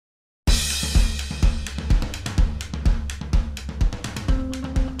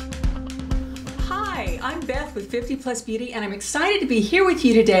I'm Beth with 50 Plus Beauty, and I'm excited to be here with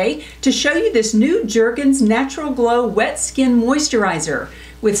you today to show you this new Jergens Natural Glow Wet Skin Moisturizer.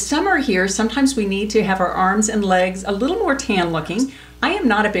 With summer here, sometimes we need to have our arms and legs a little more tan looking. I am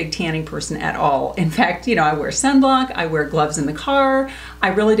not a big tanning person at all. In fact, I wear sunblock, I wear gloves in the car. I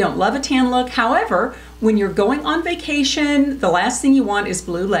really don't love a tan look. However, when you're going on vacation, the last thing you want is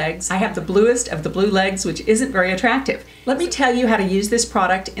blue legs. I have the bluest of the blue legs, which isn't very attractive. Let me tell you how to use this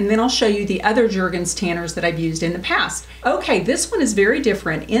product, and then I'll show you the other Jergens tanners that I've used in the past. Okay, this one is very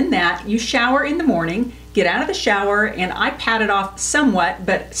different in that you shower in the morning, get out of the shower, and I pat it off somewhat,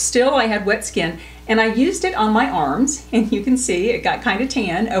 but still I had wet skin. And I used it on my arms, and you can see it got kind of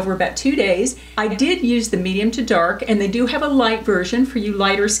tan over about 2 days. I did use the medium to dark, and they do have a light version for you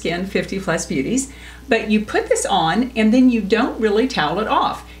lighter skin 50 Plus Beauties. But you put this on, and then you don't really towel it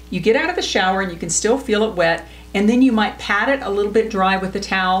off. You get out of the shower, and you can still feel it wet, and then you might pat it a little bit dry with the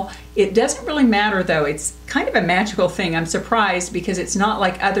towel. It doesn't really matter though. It's kind of a magical thing. I'm surprised because it's not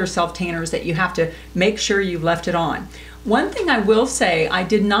like other self-tanners that you have to make sure you've left it on. One thing I will say, I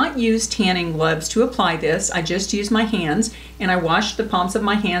did not use tanning gloves to apply this. I just used my hands, and I washed the palms of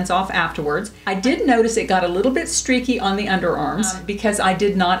my hands off afterwards. I did notice it got a little bit streaky on the underarms because I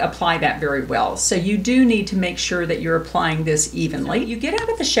did not apply that very well. So you do need to make sure that you're applying this evenly. You get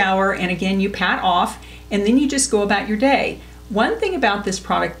out of the shower, and again you pat off, and then you just go about your day. One thing about this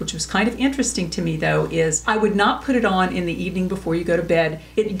product, which was kind of interesting to me though, is I would not put it on in the evening before you go to bed.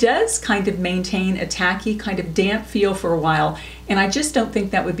 It does kind of maintain a tacky, kind of damp feel for a while, and I just don't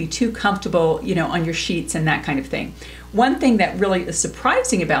think that would be too comfortable, on your sheets and that kind of thing. One thing that really is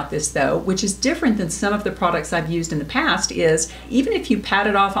surprising about this though, which is different than some of the products I've used in the past, is even if you pat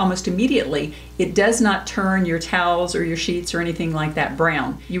it off almost immediately, it does not turn your towels or your sheets or anything like that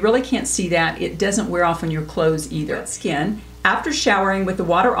brown. You really can't see that. It doesn't wear off on your clothes either. Skin. After showering with the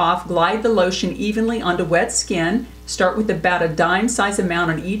water off, glide the lotion evenly onto wet skin. Start with about a dime size amount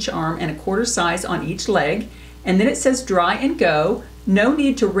on each arm and a quarter size on each leg. And then it says dry and go. No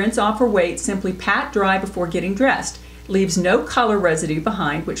need to rinse off or wait, simply pat dry before getting dressed. Leaves no color residue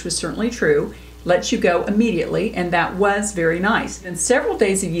behind, which was certainly true. Lets you go immediately, and that was very nice. In several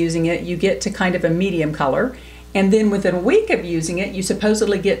days of using it, you get to kind of a medium color. And then within a week of using it, you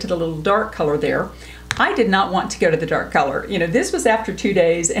supposedly get to the little dark color there. I did not want to go to the dark color. This was after 2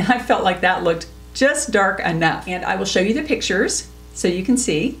 days, and I felt like that looked just dark enough. And I will show you the pictures so you can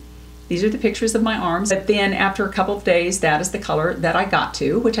see. These are the pictures of my arms. But then after a couple of days, that is the color that I got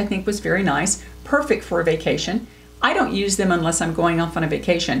to, which I think was very nice. Perfect for a vacation. I don't use them unless I'm going off on a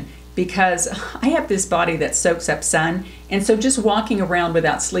vacation because I have this body that soaks up sun, and so just walking around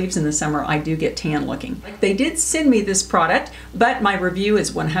without sleeves in the summer, I do get tan looking. They did send me this product, but my review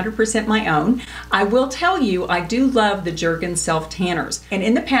is 100% my own. I will tell you, I do love the Jergens self-tanners, and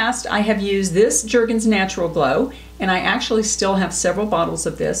in the past I have used this Jergens Natural Glow, and I actually still have several bottles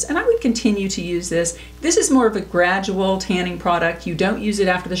of this, and I would continue to use this. This is more of a gradual tanning product. You don't use it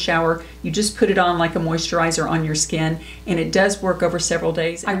after the shower. You just put it on like a moisturizer on your skin, and it does work over several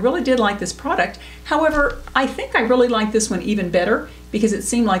days. I really did like this product. However, I think I really like this one even better because it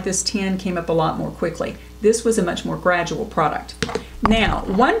seemed like this tan came up a lot more quickly. This was a much more gradual product. Now,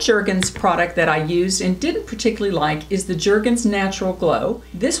 one Jergens product that I used and didn't particularly like is the Jergens Natural Glow.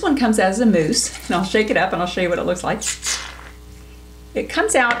 This one comes as a mousse, and I'll shake it up and I'll show you what it looks like. It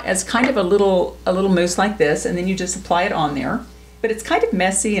comes out as kind of a little mousse like this, and then you just apply it on there. But it's kind of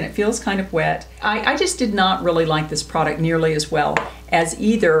messy and it feels kind of wet. I just did not really like this product nearly as well as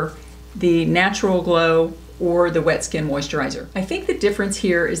either the Natural Glow or the Wet Skin Moisturizer. I think the difference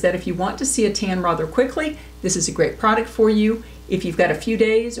here is that if you want to see a tan rather quickly, this is a great product for you. If you've got a few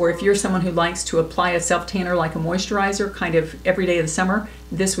days, or if you're someone who likes to apply a self-tanner like a moisturizer kind of every day of the summer,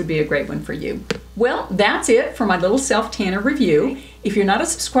 this would be a great one for you. Well, that's it for my little self-tanner review. If you're not a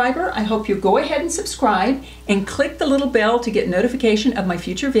subscriber, I hope you'll go ahead and subscribe and click the little bell to get notification of my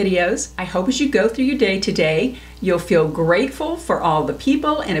future videos. I hope as you go through your day today, you'll feel grateful for all the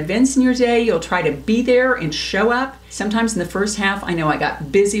people and events in your day. You'll try to be there and show up. Sometimes in the first half, I know I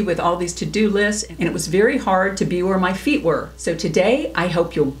got busy with all these to-do lists, and it was very hard to be where my feet were. So today, I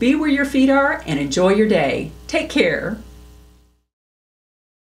hope you'll be where your feet are and enjoy your day. Take care.